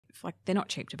Like they're not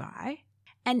cheap to buy.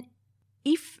 And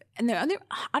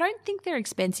I don't think they're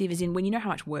expensive as in when you know how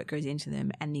much work goes into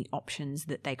them and the options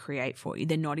that they create for you,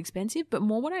 they're not expensive. But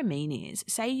more what I mean is,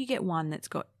 say you get one that's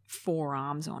got 4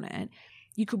 arms on it,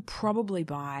 you could probably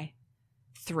buy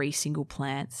 3 single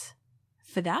plants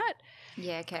for that.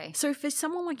 Yeah, okay. So for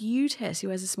someone like you, Tess, who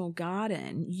has a small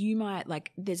garden, you might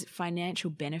there's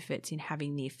financial benefits in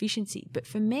having the efficiency. But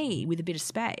for me, with a bit of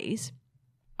space,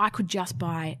 I could just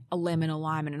buy a lemon, a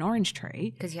lime, and an orange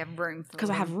tree. Because you have room for Because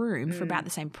I have room for about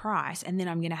the same price, and then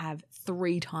I'm going to have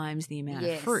 3 times the amount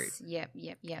of fruit. Yep.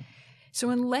 So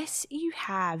unless you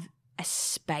have a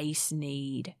space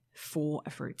need for a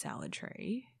fruit salad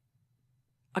tree,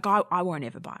 like I won't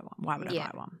ever buy one. Why would I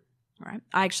buy one? Right?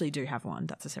 I actually do have one.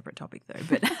 That's a separate topic though.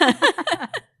 But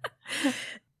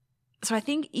so I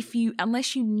think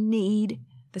unless you need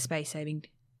the space saving,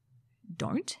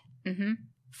 don't. Mm-hmm.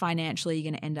 Financially,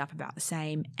 you're going to end up about the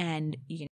same, and you can